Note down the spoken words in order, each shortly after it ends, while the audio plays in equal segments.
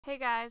Hey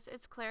guys,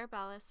 it's Claire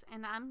Bellis,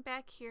 and I'm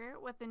back here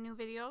with a new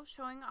video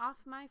showing off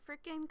my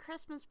freaking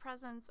Christmas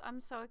presents. I'm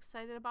so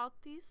excited about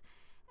these.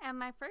 And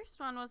my first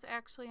one was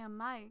actually a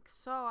mic,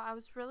 so I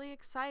was really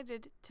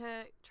excited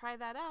to try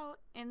that out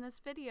in this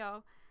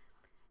video.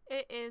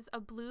 It is a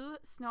blue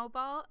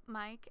snowball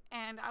mic,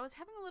 and I was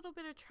having a little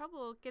bit of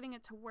trouble getting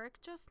it to work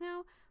just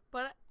now,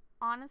 but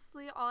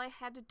honestly, all I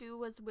had to do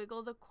was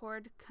wiggle the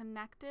cord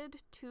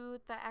connected to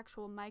the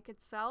actual mic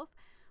itself,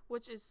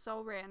 which is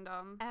so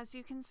random. As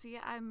you can see,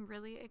 I'm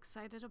really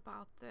excited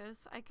about this.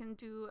 I can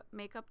do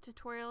makeup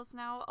tutorials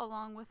now,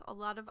 along with a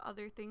lot of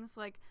other things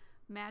like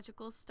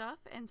magical stuff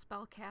and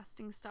spell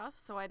casting stuff,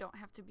 so I don't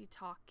have to be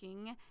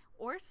talking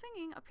or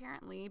singing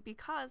apparently,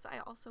 because I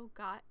also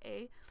got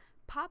a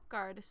pop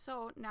guard,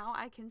 so now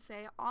I can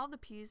say all the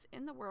P's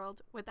in the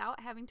world without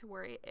having to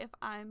worry if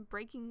I'm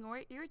breaking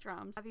your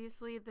eardrums.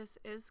 Obviously this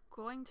is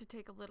going to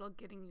take a little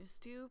getting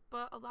used to,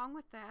 but along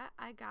with that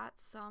I got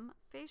some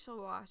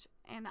facial wash,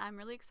 and I'm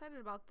really excited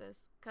about this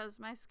because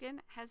my skin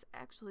has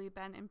actually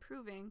been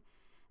improving.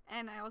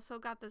 And I also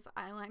got this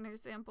eyeliner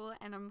sample,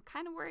 and I'm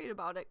kind of worried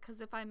about it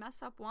because if I mess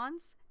up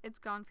once, it's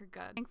gone for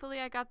good. Thankfully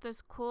I got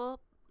this cool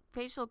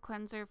facial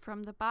cleanser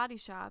from the Body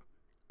Shop,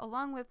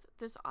 along with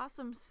this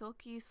awesome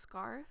silky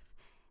scarf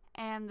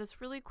and this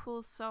really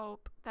cool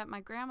soap that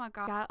my grandma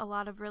got. Got a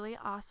lot of really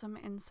awesome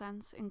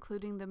incense,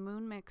 including the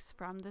moon mix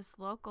from this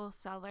local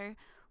seller,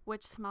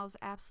 which smells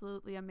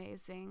absolutely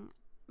amazing.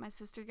 My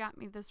sister got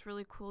me this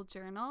really cool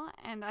journal,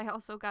 and I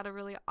also got a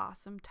really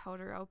awesome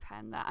Totoro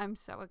pen that I'm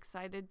so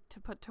excited to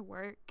put to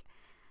work.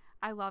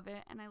 I love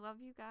it, and I love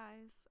you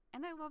guys,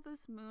 and I love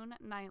this moon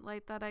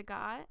nightlight that I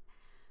got.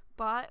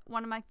 But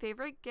one of my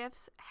favorite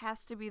gifts has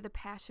to be the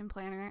Passion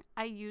Planner.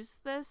 I used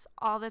this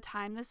all the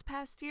time this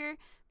past year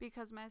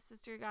because my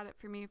sister got it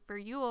for me for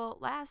Yule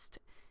last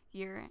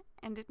year,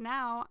 and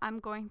now I'm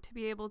going to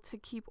be able to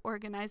keep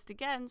organized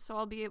again, so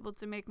I'll be able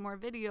to make more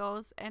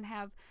videos and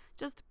have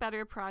just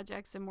better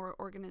projects and more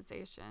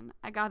organization.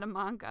 I got a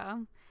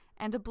manga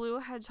and a blue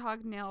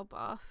hedgehog nail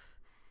buff.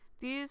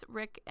 These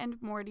Rick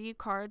and Morty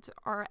cards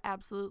are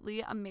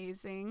absolutely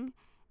amazing.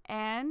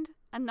 And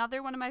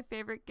another one of my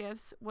favorite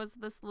gifts was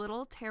this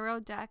little tarot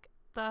deck.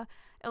 The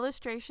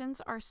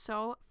illustrations are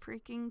so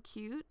freaking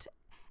cute,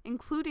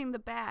 including the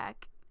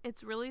back.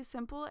 It's really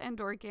simple and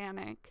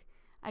organic.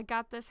 I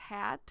got this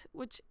hat,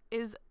 which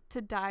is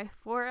to die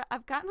for.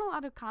 I've gotten a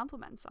lot of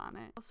compliments on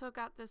it. Also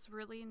got this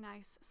really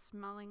nice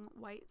smelling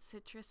white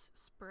citrus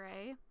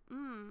spray.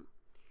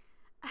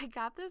 I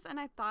got this and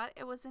I thought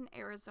it was in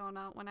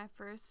Arizona when I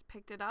first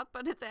picked it up,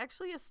 but it's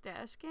actually a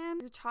stash can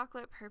for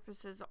chocolate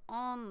purposes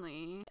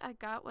only. I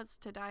got what's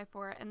to die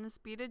for, and this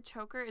beaded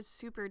choker is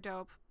super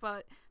dope,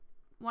 but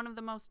one of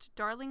the most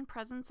darling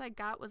presents I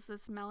got was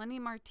this Melanie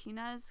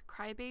Martinez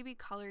Crybaby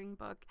coloring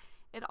book.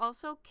 It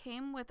also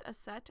came with a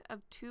set of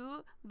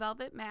 2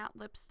 velvet matte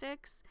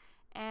lipsticks,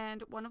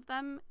 and one of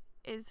them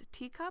is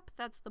Teacup,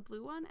 that's the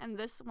blue one, and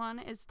this one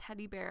is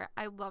Teddy Bear.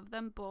 I love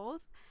them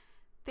both.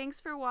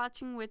 Thanks for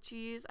watching,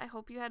 Witchies. I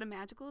hope you had a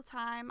magical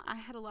time. I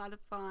had a lot of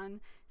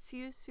fun. See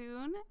you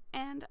soon,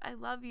 and I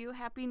love you.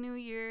 Happy New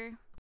Year.